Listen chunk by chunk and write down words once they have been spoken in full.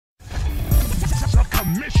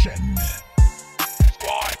commission.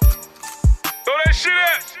 Squad. Throw that shit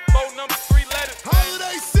at. Phone number 3 letters.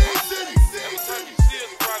 Holiday season.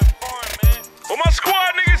 Where my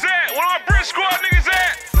squad niggas at? Where my Brent squad niggas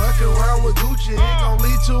at? Fucking around with Gucci ain't gon'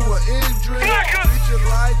 lead to an injury. Preaching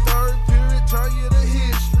like third period, turn you to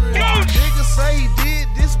history. Niggas say he did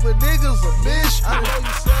this, but niggas a mission. I know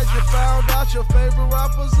you said you found out your favorite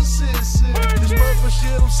rapper's a citizen. This purple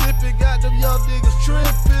shit I'm sipping got them young niggas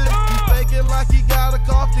tripping. He faking like he got a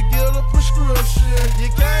cough to get a prescription. You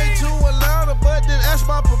came to Atlanta, but didn't ask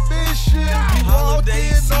my permission. You walked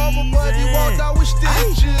in normal, but he walked out with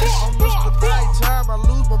stitches. I'm Mr. Right time, I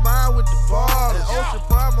lose my mind with the ball. At Ocean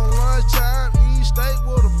Prime on lunchtime, East State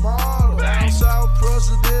with a model. Down South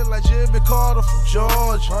president like Jimmy Carter from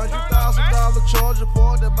Georgia. $100,000 charge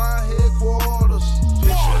report at my headquarters.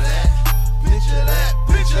 Picture that, picture that,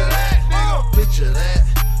 picture that, nigga. Picture that,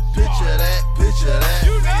 picture that, picture that.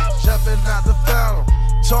 Jumping out the fountain,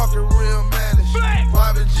 talking real mannish.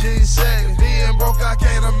 Robin G saying, being broke, I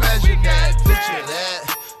can't imagine that. Picture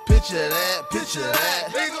that, picture that, picture that.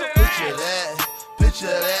 Picture that, picture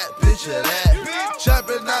that, picture that.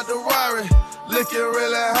 Chopping out the Rari, looking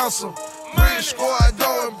really handsome. British squad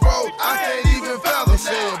going broke, I can't even fathom. They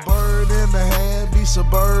say a bird in the hand beats a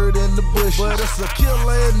bird in the bushes, but it's a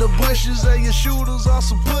killer in the bushes and your shooters are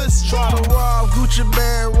some pussies. Try to rob Gucci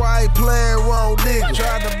man right, playing wrong nigga.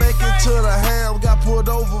 Trying to make it to the ham, got pulled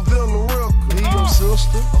over Villa Rica. Me, your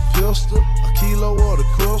sister, a pistol, a kilo of the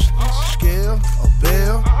crystals, scale, a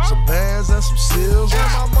bell, some bands and some seals.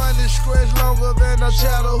 And my money stretch longer than a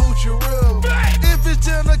Chattahoochee River. If it's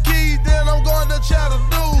Tennessee, then I'm going to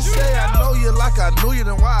Chattanooga. Say I know you like I knew you,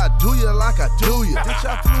 then why I do you like I do you? Bitch,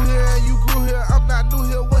 I flew here and you grew here, I'm not new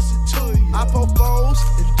here, what's it to you? I put foes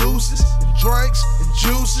and deuces and drinks and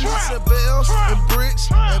juices. I said bells and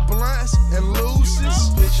bricks and blunts and looses.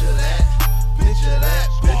 Picture that, picture that,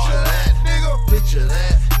 picture that, nigga. Picture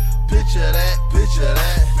that, picture that, picture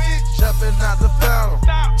that. Jumping out the fountain,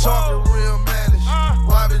 talking real mannish.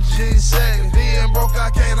 Robin G saying, being broke, I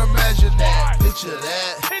can't imagine that. Picture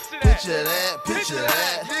that, picture that, picture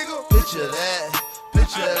that. Picture that,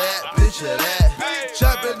 picture that, picture that.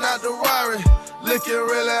 Chopping out the Rari, looking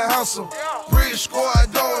really handsome. British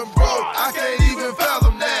squad going broke, I can't even fathom.